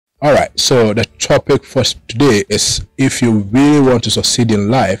All right, so the topic for today is, if you really want to succeed in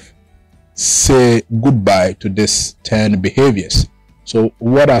life, say goodbye to these 10 behaviors. So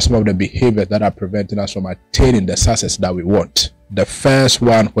what are some of the behaviors that are preventing us from attaining the success that we want? The first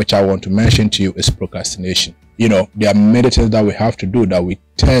one which I want to mention to you is procrastination. You know, there are many things that we have to do that we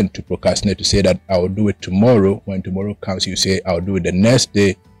tend to procrastinate, to say that I will do it tomorrow. When tomorrow comes, you say I'll do it the next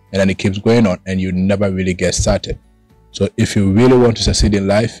day, and then it keeps going on and you never really get started. So if you really want to succeed in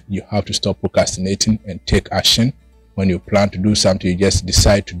life, you have to stop procrastinating and take action. When you plan to do something, you just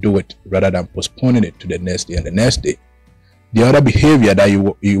decide to do it rather than postponing it to the next day and the next day. The other behavior that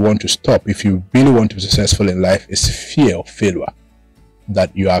you want to stop if you really want to be successful in life is fear of failure,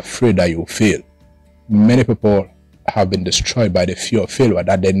 that you are afraid that you will fail. Many people have been destroyed by the fear of failure,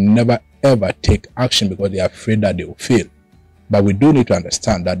 that they never ever take action because they are afraid that they will fail. But we do need to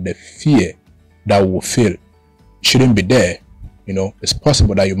understand that the fear that we will fail shouldn't be there. You know, it's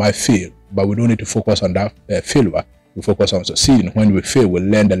possible that you might fail, but we don't need to focus on that failure. We focus on succeeding. When we fail, we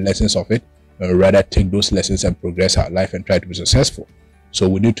learn the lessons of it, and we rather take those lessons and progress our life and try to be successful. So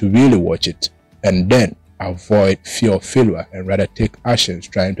we need to really watch it and then avoid fear of failure and rather take actions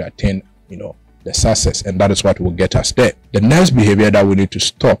trying to attain, the success, and that is what will get us there. The next behavior that we need to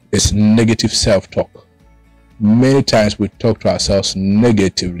stop is negative self-talk. Many times we talk to ourselves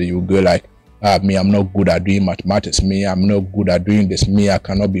negatively. You go like, me, I'm not good at doing mathematics. Me, I'm not good at doing this. Me, I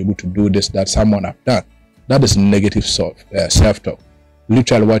cannot be able to do this that someone have done. That is negative self-talk.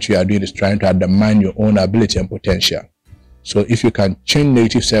 Literally what you are doing is trying to undermine your own ability and potential. So if you can change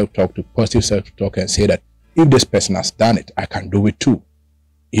negative self-talk to positive self-talk and say that if this person has done it, I can do it too.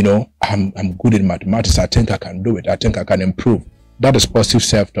 I'm good in mathematics. I think I can do it. I think I can improve. That is positive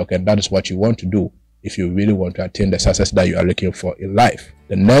self-talk, and that is what you want to do if you really want to attain the success that you are looking for in life.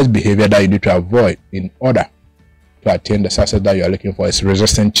 The next behavior that you need to avoid in order to attain the success that you are looking for is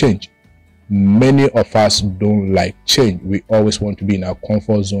resistant change. Many of us don't like change. We always want to be in our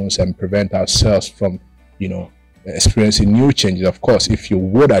comfort zones and prevent ourselves from, experiencing new changes. Of course, if you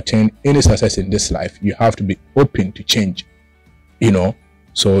would attain any success in this life, you have to be open to change,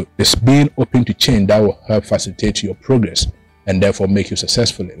 So it's being open to change that will help facilitate your progress and therefore make you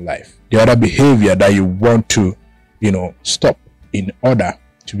successful in life. The other behavior that you want to, stop in order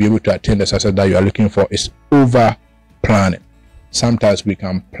to be able to attain the success that you are looking for is over planning. Sometimes we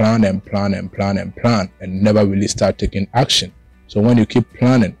can plan and plan and plan and plan and never really start taking action. So when you keep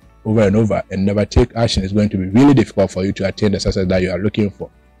planning over and over and never take action, it's going to be really difficult for you to attain the success that you are looking for.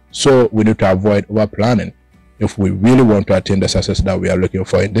 So we need to avoid over planning if we really want to attain the success that we are looking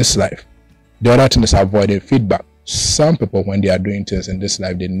for in this life. The other thing is avoiding feedback. Some people, when they are doing things in this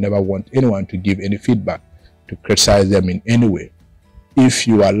life, they never want anyone to give any feedback, to criticize them in any way. If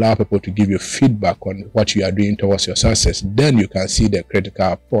you allow people to give you feedback on what you are doing towards your success, then you can see the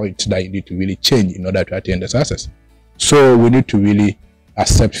critical points that you need to really change in order to attain the success. So we need to really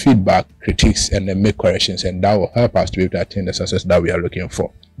accept feedback, critiques, and then make corrections, and that will help us to be able to attain the success that we are looking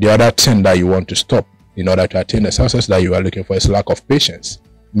for. The other thing that you want to stop in order to attain the success that you are looking for is lack of patience.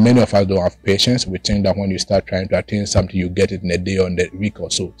 Many of us don't have patience. We think that when you start trying to attain something, you get it in a day or in a week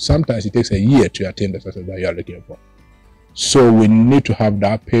or so. Sometimes it takes a year to attain the success that you are looking for. So we need to have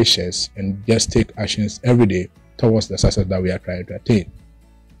that patience and just take actions every day towards the success that we are trying to attain.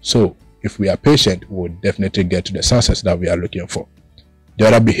 So if we are patient, we'll definitely get to the success that we are looking for. The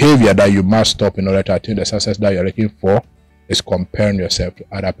other behavior that you must stop in order to attain the success that you're looking for is comparing yourself to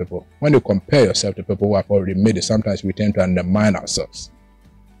other people. When you compare yourself to people who have already made it, sometimes we tend to undermine ourselves,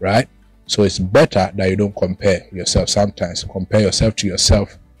 right? So it's better that you don't compare yourself. Sometimes compare yourself to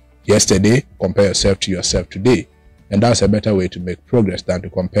yourself yesterday, compare yourself to yourself today. And that's a better way to make progress than to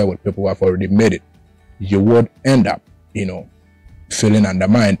compare with people who have already made it. You would end up, feeling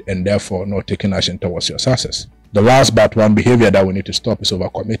undermined and therefore not taking action towards your success. The last but one behavior that we need to stop is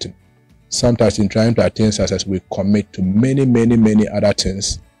overcommitting. Sometimes in trying to attain success, we commit to many other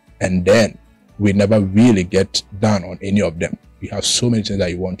things, and then we never really get done on any of them. You have so many things that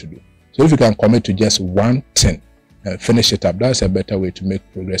you want to do. So if you can commit to just one thing and finish it up, that's a better way to make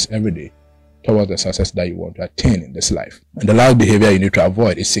progress every day towards the success that you want to attain in this life. And the last behavior you need to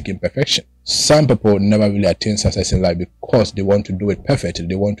avoid is seeking perfection. Some people never really attain success in life because they want to do it perfectly.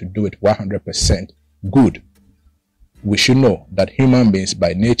 They want to do it 100% good. We should know that human beings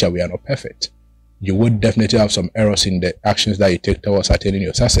by nature, we are not perfect. You would definitely have some errors in the actions that you take towards attaining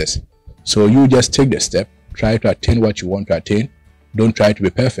your success. So you just take the step, try to attain what you want to attain. Don't try to be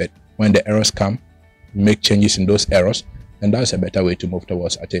perfect. When the errors come, make changes in those errors, and that's a better way to move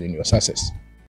towards attaining your success.